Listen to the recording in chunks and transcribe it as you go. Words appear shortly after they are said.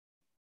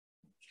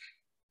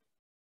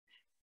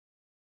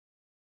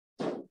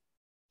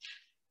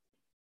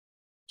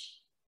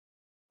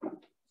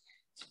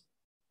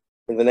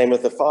In the name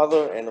of the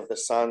Father, and of the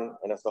Son,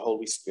 and of the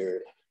Holy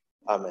Spirit.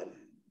 Amen.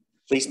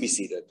 Please be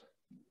seated.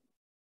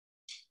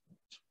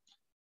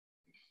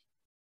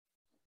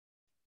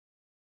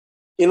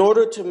 In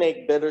order to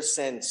make better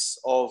sense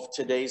of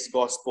today's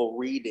gospel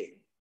reading,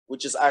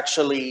 which is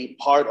actually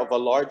part of a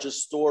larger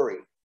story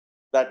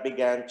that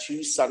began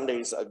 2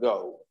 Sundays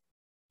ago,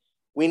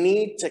 we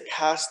need to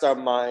cast our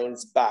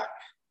minds back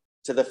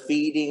to the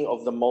feeding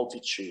of the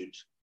multitude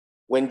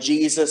when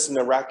Jesus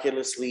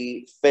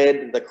miraculously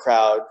fed the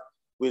crowd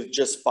with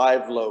just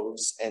 5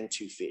 loaves and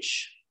 2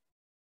 fish.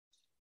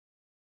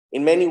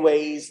 In many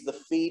ways, the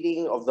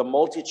feeding of the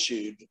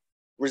multitude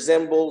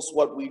resembles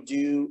what we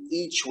do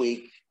each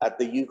week at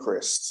the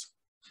Eucharist.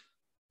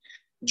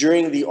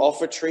 During the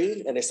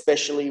offertory, and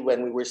especially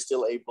when we were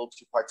still able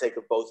to partake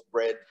of both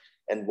bread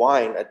and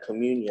wine at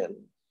communion,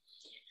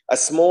 a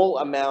small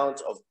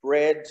amount of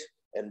bread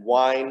and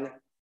wine,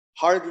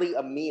 hardly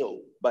a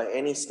meal by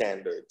any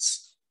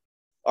standards,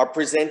 are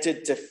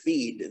presented to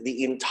feed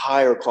the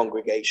entire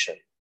congregation.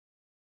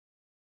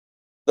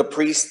 The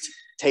priest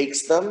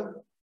takes them,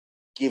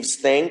 gives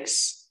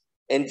thanks,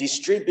 and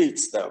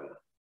distributes them,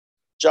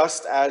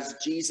 just as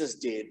Jesus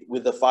did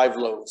with the 5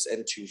 loaves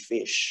and 2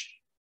 fish.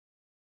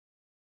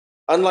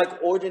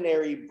 Unlike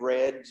ordinary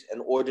bread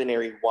and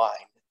ordinary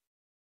wine,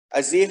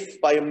 as if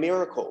by a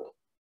miracle,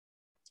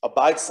 a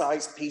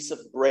bite-sized piece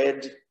of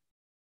bread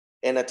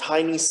and a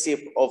tiny sip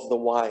of the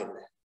wine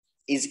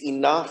is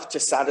enough to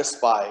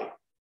satisfy,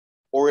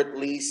 or at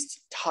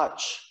least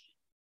touch,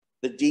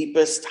 the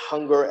deepest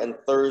hunger and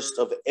thirst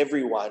of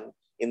everyone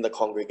in the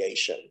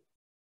congregation.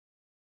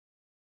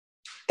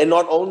 And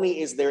not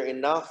only is there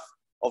enough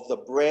of the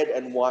bread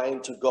and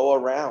wine to go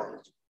around,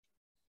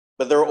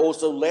 but there are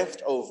also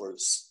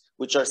leftovers,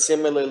 which are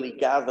similarly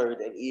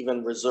gathered and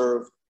even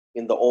reserved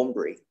in the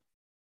ombry.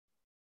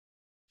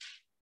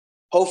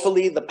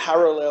 Hopefully, the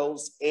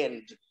parallels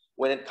end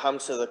when it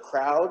comes to the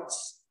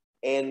crowds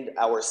and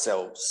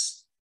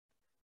ourselves,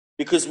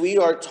 because we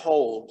are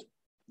told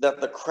that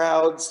the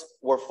crowds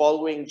were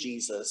following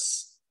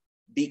Jesus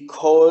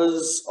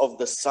because of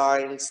the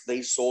signs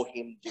they saw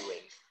him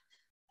doing.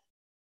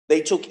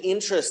 They took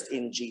interest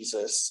in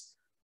Jesus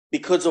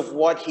because of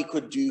what he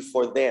could do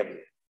for them,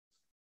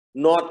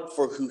 not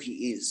for who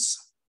he is.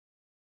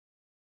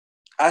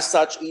 As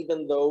such,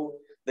 even though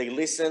they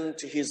listened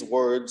to his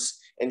words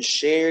and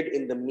shared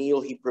in the meal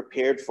he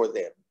prepared for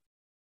them,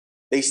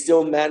 they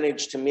still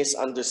managed to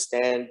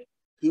misunderstand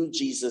who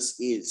Jesus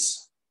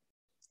is,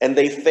 and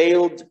they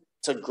failed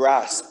to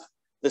grasp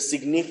the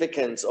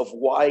significance of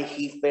why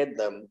he fed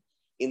them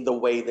in the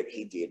way that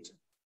he did.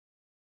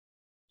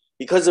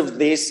 Because of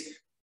this,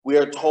 we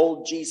are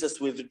told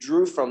Jesus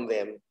withdrew from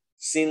them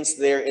since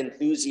their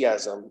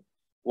enthusiasm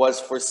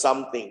was for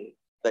something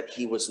that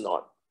he was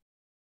not.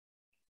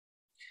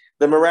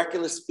 The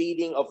miraculous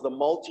feeding of the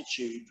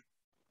multitude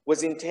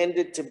was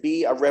intended to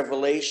be a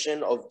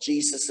revelation of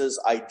Jesus's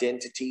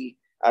identity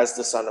as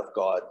the Son of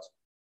God,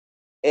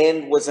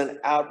 and was an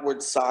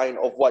outward sign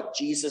of what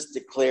Jesus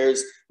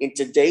declares in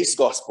today's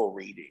gospel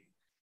reading.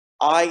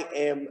 I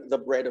am the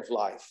bread of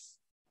life.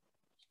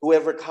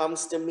 Whoever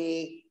comes to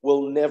me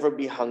will never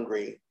be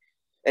hungry,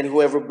 and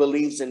whoever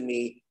believes in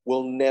me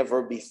will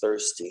never be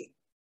thirsty.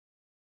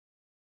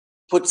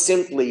 Put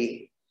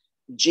simply,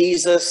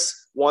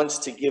 Jesus wants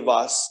to give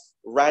us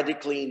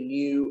radically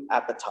new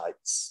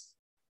appetites.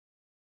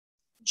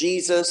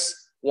 Jesus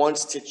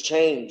wants to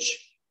change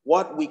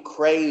what we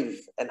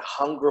crave and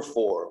hunger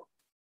for,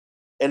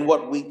 and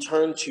what we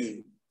turn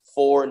to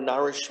for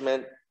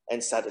nourishment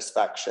and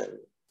satisfaction.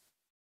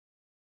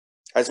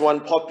 As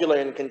one popular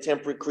and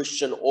contemporary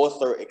Christian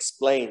author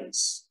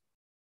explains,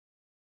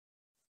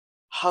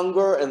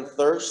 hunger and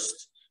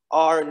thirst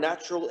are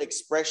natural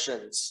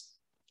expressions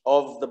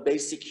of the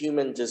basic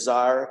human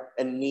desire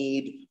and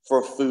need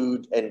for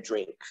food and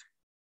drink.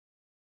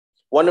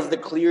 One of the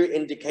clear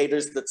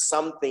indicators that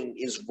something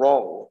is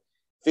wrong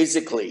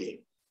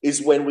physically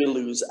is when we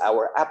lose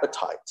our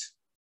appetite.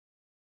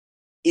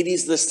 It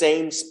is the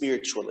same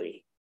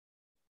spiritually.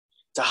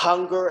 To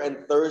hunger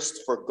and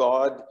thirst for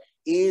God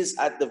is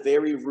at the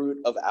very root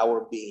of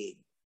our being.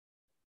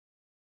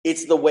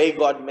 It's the way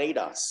God made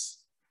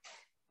us.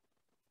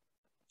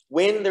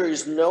 When there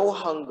is no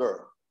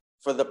hunger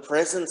for the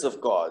presence of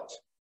God,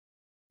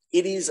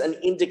 it is an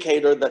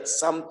indicator that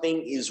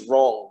something is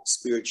wrong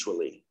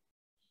spiritually,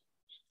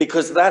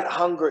 because that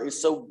hunger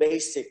is so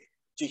basic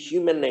to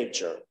human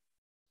nature.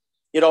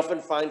 It often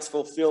finds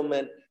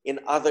fulfillment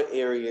in other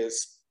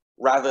areas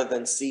rather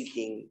than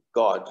seeking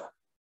God.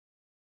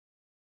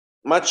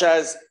 Much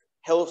as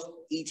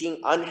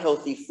eating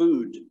unhealthy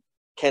food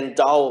can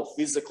dull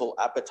physical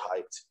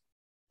appetite,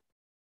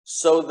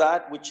 so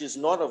that which is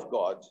not of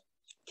God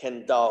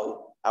can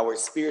dull our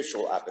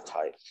spiritual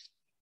appetite.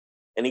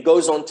 And he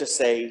goes on to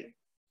say,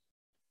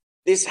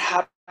 this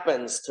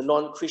happens to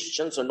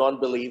non-Christians or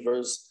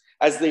non-believers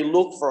as they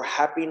look for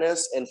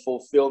happiness and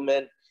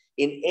fulfillment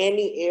in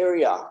any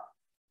area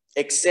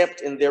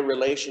except in their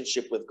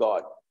relationship with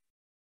God.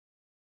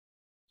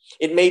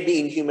 It may be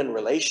in human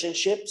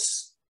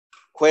relationships,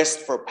 quest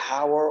for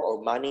power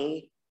or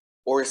money,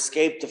 or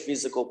escape to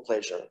physical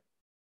pleasure.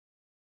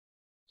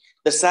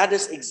 The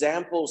saddest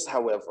examples,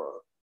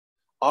 however,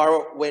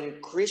 are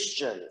when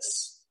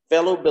Christians,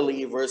 fellow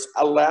believers,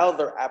 allow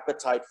their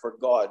appetite for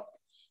God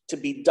to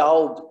be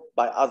dulled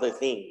by other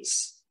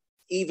things,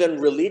 even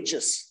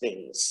religious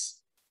things.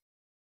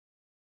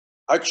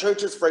 Our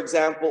churches, for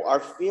example, are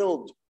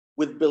filled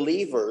with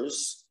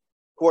believers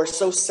who are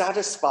so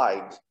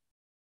satisfied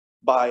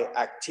by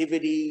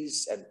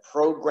activities and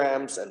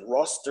programs and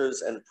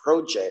rosters and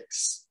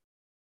projects,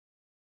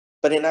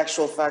 but in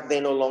actual fact, they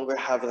no longer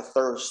have a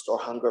thirst or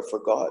hunger for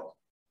God.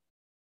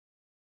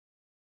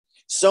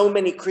 So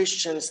many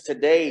Christians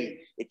today,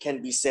 it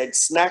can be said,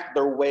 snack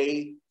their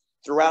way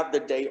throughout the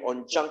day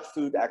on junk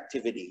food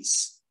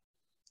activities,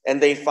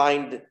 and they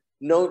find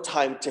no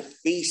time to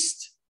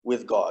feast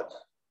with God.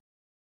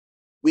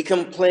 We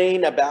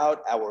complain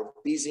about our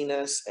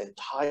busyness and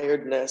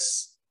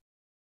tiredness,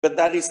 but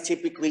that is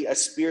typically a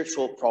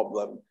spiritual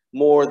problem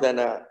more than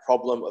a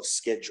problem of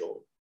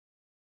schedule.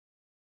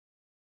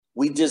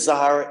 We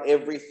desire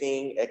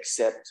everything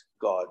except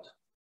God.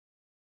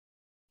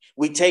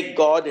 We take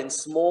God in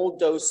small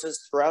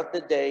doses throughout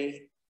the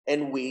day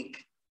and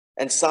week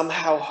and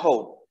somehow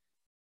hope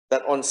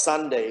that on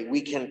Sunday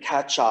we can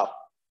catch up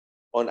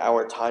on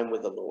our time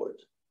with the Lord.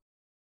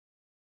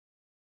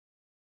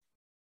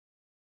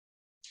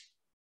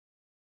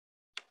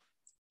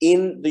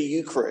 In the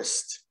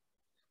Eucharist,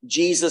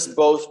 Jesus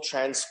both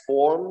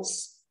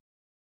transforms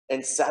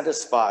and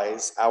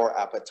satisfies our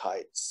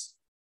appetites.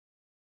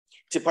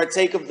 To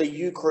partake of the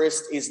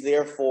Eucharist is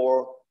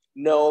therefore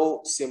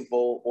no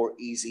simple or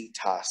easy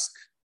task.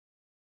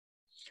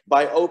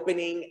 By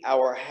opening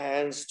our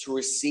hands to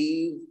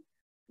receive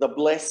the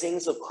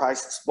blessings of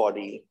Christ's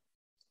body,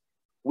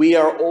 we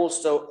are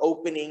also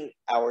opening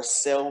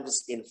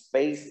ourselves in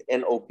faith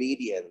and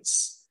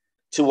obedience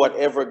to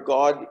whatever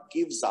God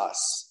gives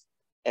us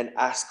and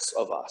asks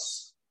of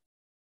us.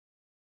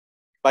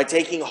 By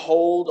taking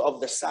hold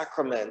of the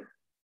sacrament,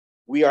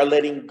 we are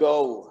letting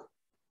go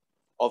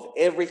of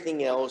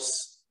everything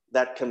else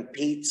that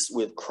competes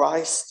with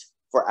Christ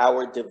for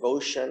our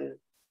devotion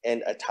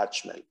and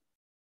attachment.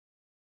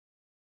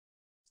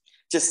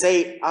 To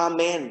say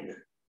amen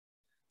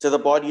to the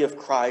body of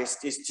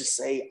Christ is to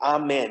say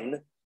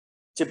amen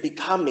to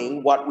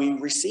becoming what we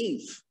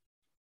receive.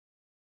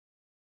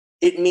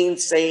 It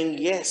means saying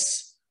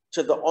yes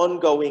to the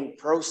ongoing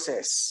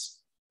process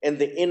and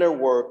the inner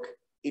work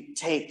it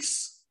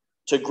takes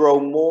to grow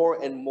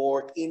more and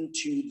more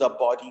into the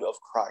body of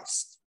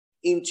Christ,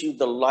 into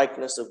the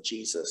likeness of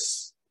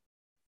Jesus.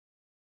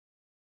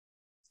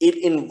 It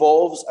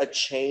involves a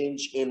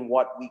change in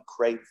what we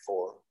crave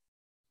for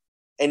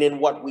and in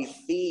what we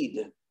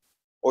feed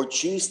or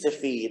choose to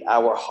feed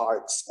our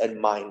hearts and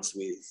minds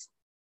with.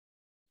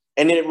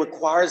 And it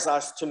requires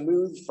us to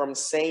move from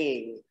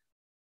saying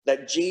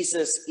that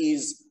Jesus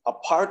is a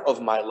part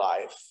of my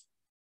life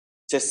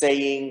to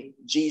saying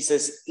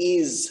Jesus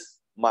is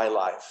my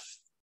life.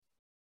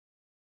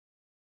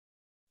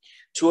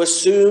 To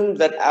assume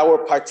that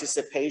our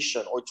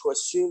participation or to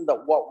assume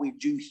that what we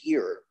do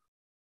here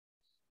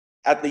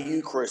at the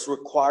Eucharist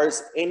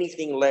requires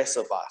anything less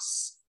of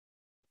us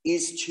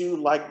is to,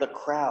 like the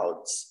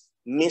crowds,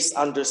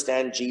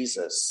 misunderstand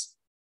Jesus,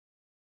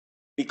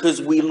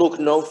 because we look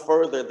no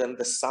further than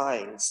the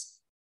signs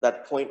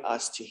that point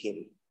us to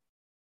him.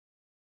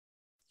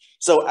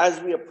 So as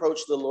we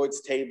approach the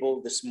Lord's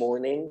table this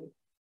morning,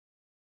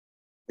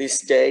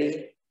 this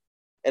day,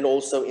 and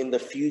also in the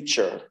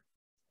future,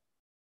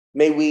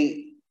 may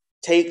we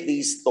take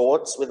these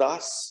thoughts with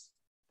us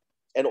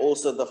and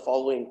also the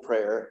following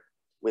prayer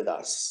with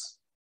us.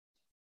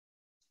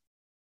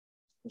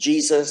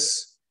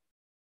 Jesus,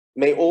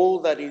 may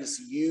all that is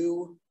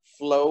you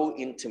flow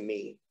into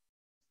me.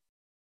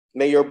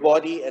 May your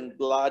body and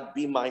blood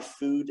be my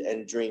food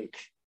and drink.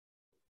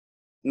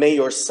 May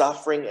your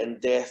suffering and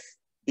death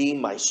be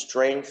my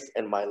strength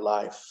and my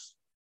life.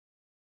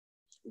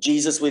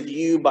 Jesus, with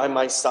you by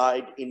my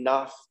side,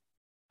 enough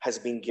has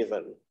been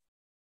given.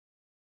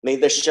 May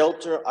the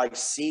shelter I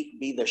seek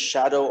be the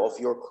shadow of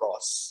your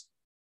cross.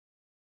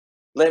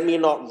 Let me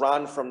not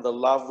run from the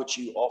love which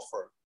you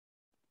offer,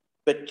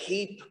 but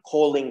keep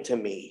calling to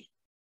me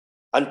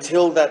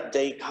until that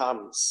day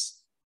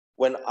comes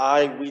when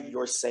I, with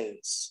your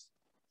saints,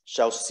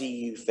 shall see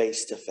you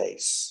face to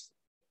face.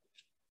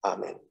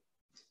 Amen.